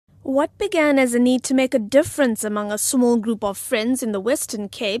What began as a need to make a difference among a small group of friends in the Western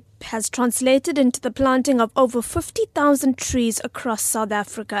Cape has translated into the planting of over 50,000 trees across South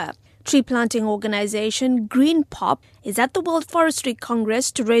Africa. Tree planting organization Greenpop is at the World Forestry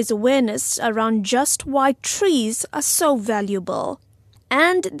Congress to raise awareness around just why trees are so valuable.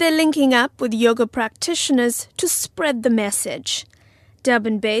 And they're linking up with yoga practitioners to spread the message.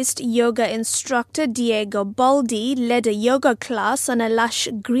 Durban-based yoga instructor Diego Baldi led a yoga class on a lush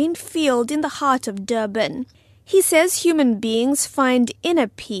green field in the heart of Durban. He says human beings find inner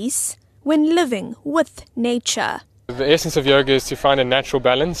peace when living with nature. The essence of yoga is to find a natural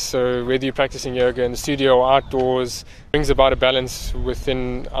balance, so whether you're practicing yoga in the studio or outdoors, brings about a balance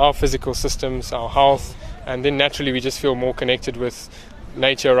within our physical systems, our health, and then naturally we just feel more connected with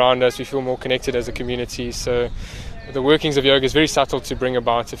nature around us, we feel more connected as a community. So the workings of yoga is very subtle to bring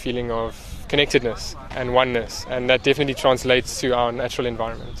about a feeling of connectedness and oneness, and that definitely translates to our natural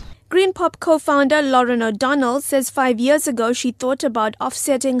environment. Greenpop co-founder Lauren O'Donnell says 5 years ago she thought about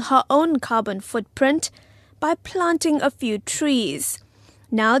offsetting her own carbon footprint by planting a few trees.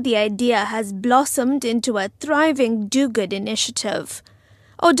 Now the idea has blossomed into a thriving do-good initiative.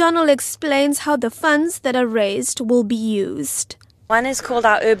 O'Donnell explains how the funds that are raised will be used. One is called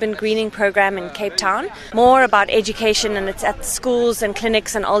our Urban Greening Program in Cape Town, more about education, and it's at schools and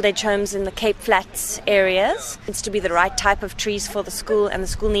clinics and old age homes in the Cape Flats areas. It needs to be the right type of trees for the school, and the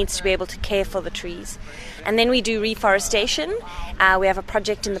school needs to be able to care for the trees. And then we do reforestation. We have a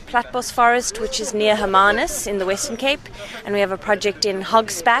project in the Platbos Forest, which is near Hermanus in the Western Cape, and we have a project in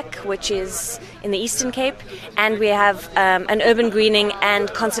Hogsback, which is in the Eastern Cape, and we have an urban greening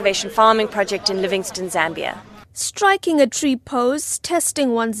and conservation farming project in Livingstone, Zambia. Striking a tree pose,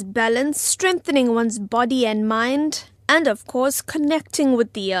 testing one's balance, strengthening one's body and mind, and of course connecting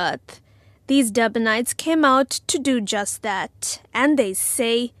with the earth. These Durbanites came out to do just that, and they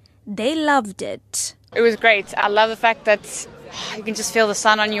say they loved it. It was great. I love the fact that you can just feel the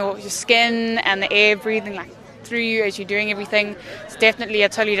sun on your skin and the air breathing through you as you're doing everything. It's definitely a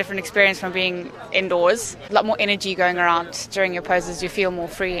totally different experience from being indoors. A lot more energy going around during your poses. You feel more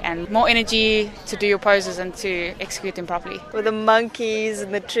free and more energy to do your poses and to execute them properly. With the monkeys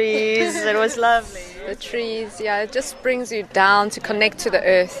and the trees, it was lovely. The trees, it just brings you down to connect to the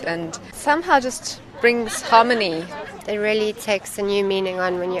earth and somehow just brings harmony. It really takes a new meaning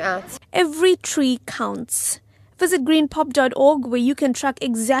on when you're out. Every tree counts. Visit greenpop.org where you can track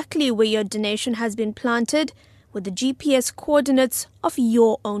exactly where your donation has been planted with the GPS coordinates of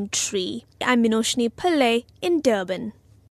your own tree. I'm Minoshni Pillay in Durban.